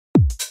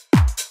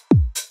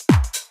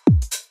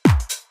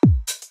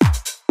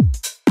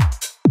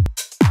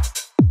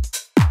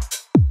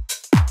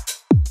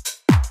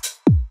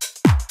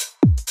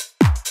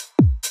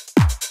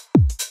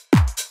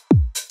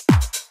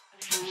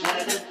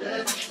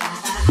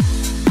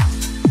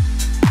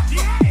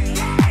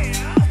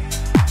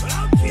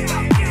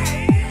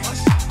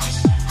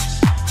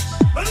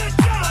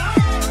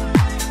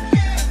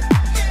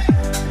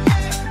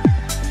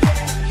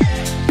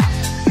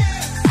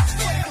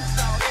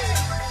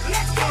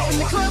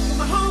club with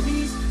my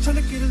homies,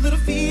 tryna get a little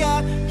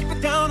VI, keep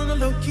it down on the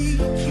low key.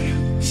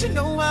 You should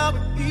know how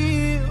it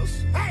feels.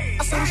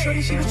 I saw the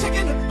shorty, she was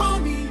checking up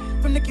on me.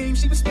 From the game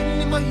she was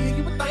spinning in my ear,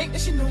 you would think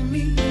that she know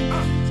me.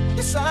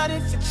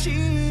 Decided to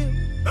chill.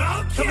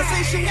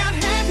 Conversation got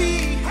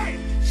heavy.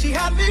 She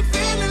had me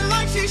feeling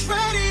like she's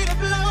ready to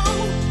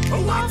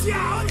blow. Watch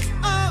out!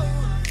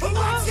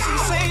 She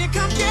saying,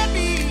 come get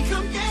me.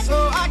 So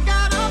I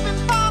got up and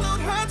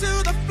followed her to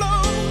the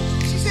floor.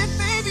 She said,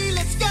 baby,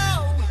 let's go.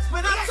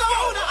 When I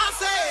told her, I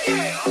said,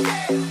 yeah,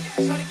 okay.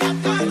 Shorty got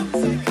down and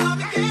said, come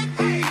and get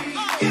me.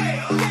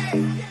 Yeah, okay.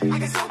 I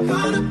get so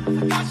caught up,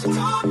 forgot she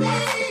told me.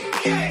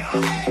 Yeah,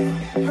 okay.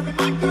 Her and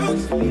my girl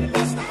used to be the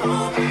best of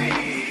homies.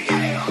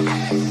 Yeah,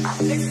 okay.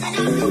 Next thing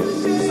I knew,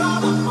 saw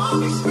the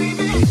mommy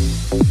screaming.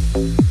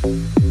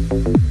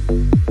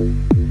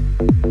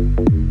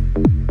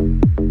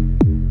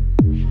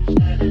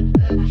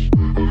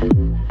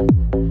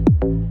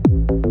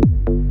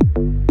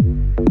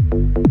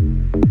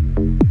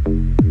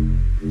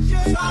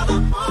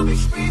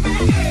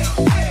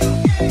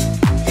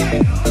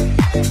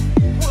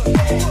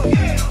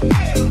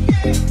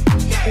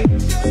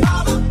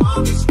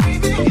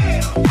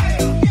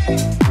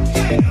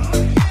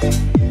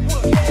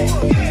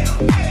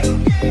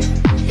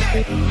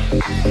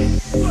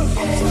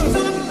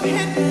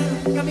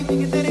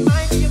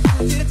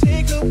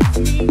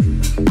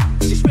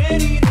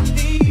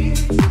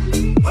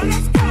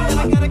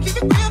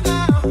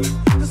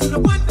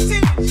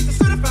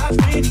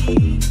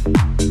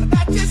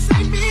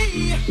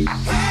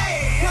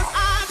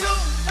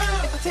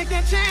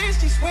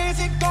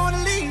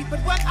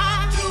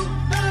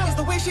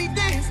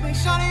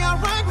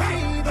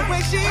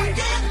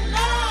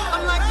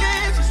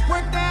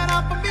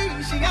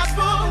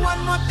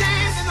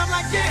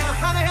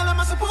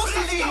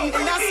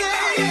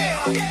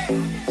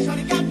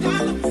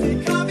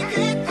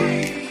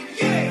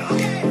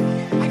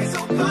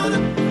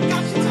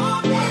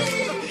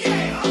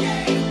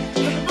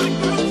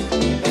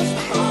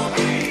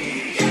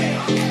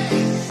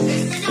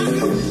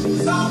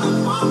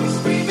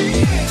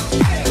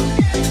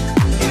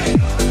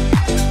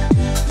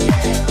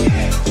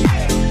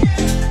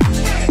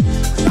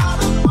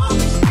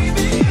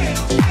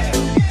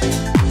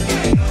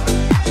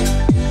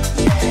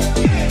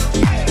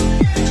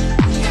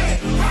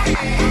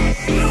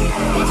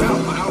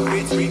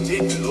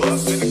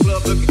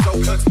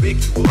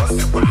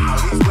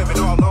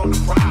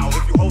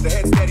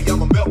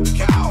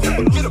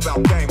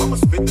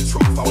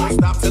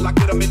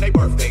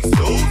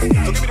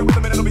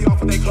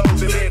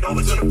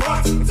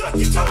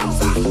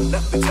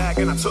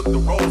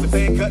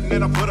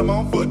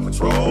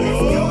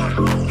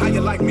 How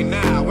you like me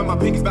now when my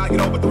pinky's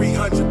valued over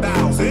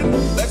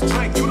 300,000? Let's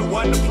drink, you the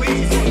one to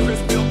please.